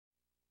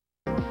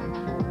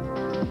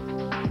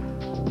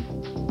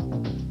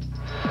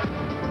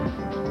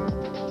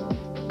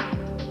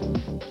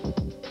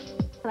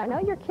And I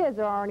know your kids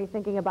are already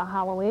thinking about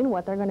Halloween,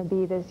 what they're going to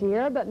be this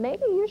year, but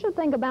maybe you should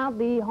think about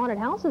the haunted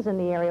houses in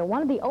the area.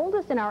 One of the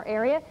oldest in our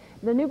area,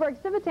 the Newburgh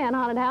Civitan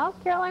Haunted House.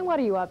 Caroline, what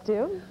are you up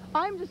to?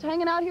 I'm just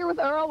hanging out here with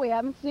Earl. We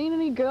haven't seen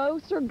any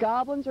ghosts or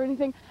goblins or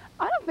anything.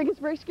 I don't think it's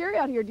very scary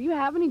out here. Do you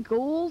have any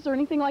ghouls or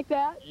anything like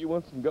that? You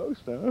want some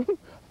ghosts, huh?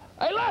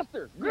 Hey,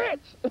 Lester!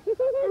 Grits!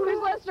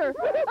 Who's Lester?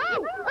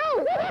 Oh!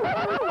 Oh!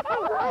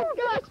 Oh,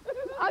 gosh!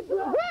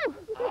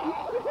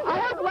 I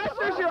hope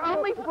Lester's your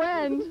only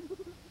friend.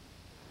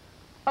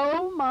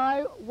 Oh,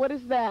 my, what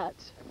is that?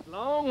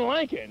 Long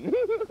Lankin.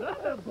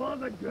 That's a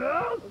bunch of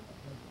girls?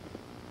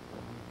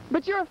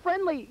 But you're a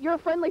friendly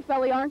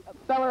feller, aren't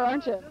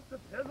you? It just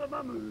depends on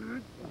my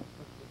mood.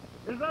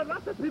 There's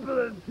lots of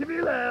people in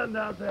TV land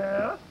out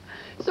there.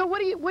 So what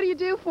do you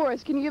do for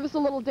us? Can you give us a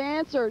little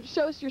dance or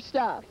show us your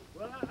stuff?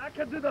 Well, I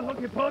can do the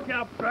hokey pokey.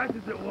 I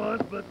practiced it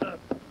once, but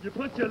you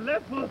put your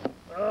left foot.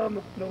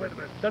 No, wait a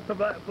minute. That's the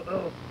right foot.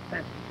 Oh,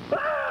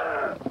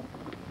 ah!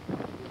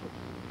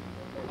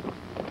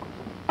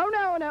 Oh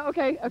no.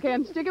 Okay.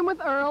 I'm sticking with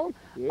Earl.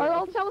 Yeah.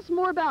 Earl, tell us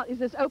more about. Is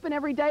this open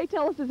every day?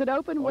 Tell us, is it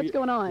open? What's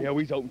going on? Yeah,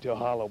 we's open till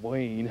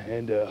Halloween,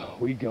 and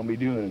we're gonna be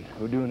doing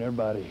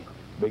everybody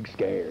big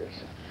scares.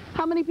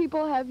 How many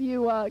people have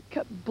you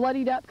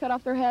bloodied up, cut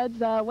off their heads?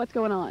 What's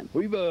going on?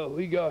 We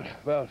got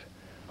about.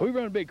 We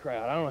run a big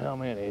crowd. I don't know how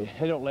many.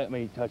 They don't let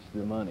me touch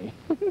the money.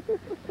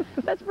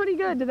 That's pretty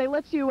good. Do they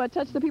let you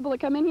touch the people that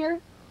come in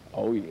here?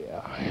 Oh,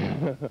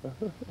 yeah.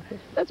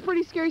 That's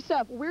pretty scary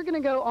stuff. We're going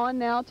to go on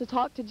now to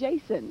talk to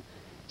Jason.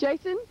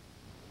 Jason?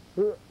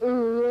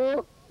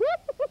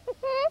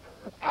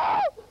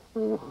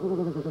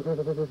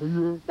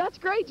 That's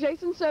great,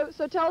 Jason.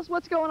 So tell us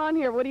what's going on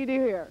here. What do you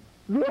do here?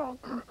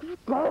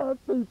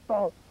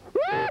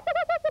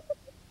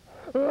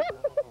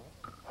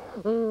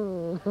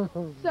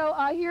 So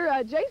I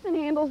hear Jason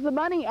handles the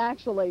money,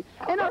 actually.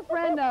 And our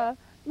friend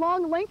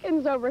Long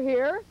Lankin's over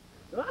here.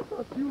 I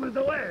thought you was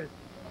the way.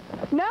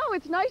 No,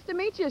 it's nice to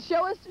meet you.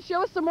 Show us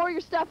some more of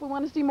your stuff. We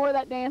want to see more of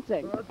that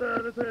dancing. I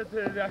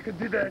can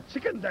do the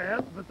chicken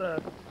dance,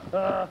 but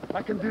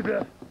I can do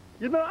the...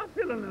 You know, I'm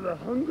feeling a little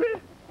hungry.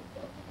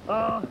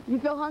 You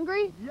feel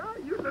hungry? Yeah,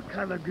 you look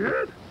kind of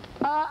good.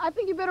 I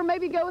think you better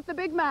maybe go with the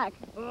Big Mac.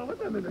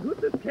 Wait a minute. Who's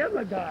this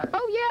camera guy?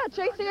 Oh, yeah,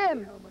 chase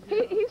him.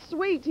 He's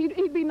sweet.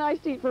 He'd be nice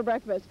to eat for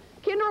breakfast.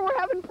 Kinder, we're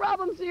having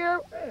problems here.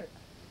 Hey.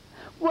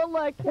 Well,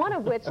 like... One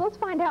of which, let's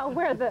find out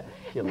where the...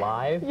 You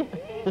live?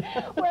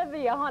 where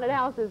the haunted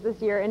house is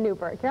this year in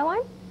Newburgh.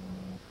 Caroline?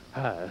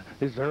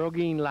 This is Earl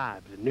Gene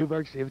live at the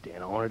Newburgh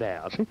Civitan Haunted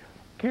House.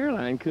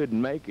 Caroline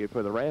couldn't make it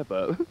for the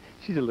wrap-up.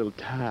 She's a little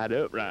tied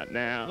up right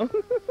now.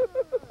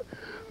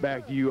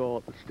 Back to you all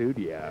at the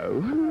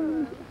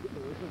studio.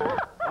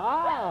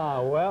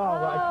 Ah, well,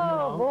 you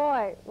know,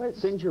 boy.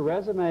 send your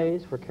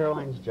resumes for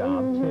Caroline's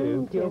job,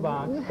 too. P.O.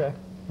 Box.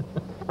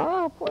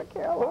 Oh, poor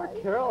Caroline. Poor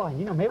Caroline.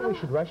 You know, maybe we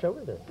should rush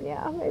over there.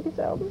 Yeah, maybe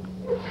so.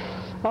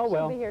 Oh,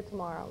 well. She'll be here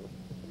tomorrow.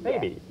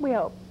 Maybe. Yeah, we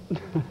hope.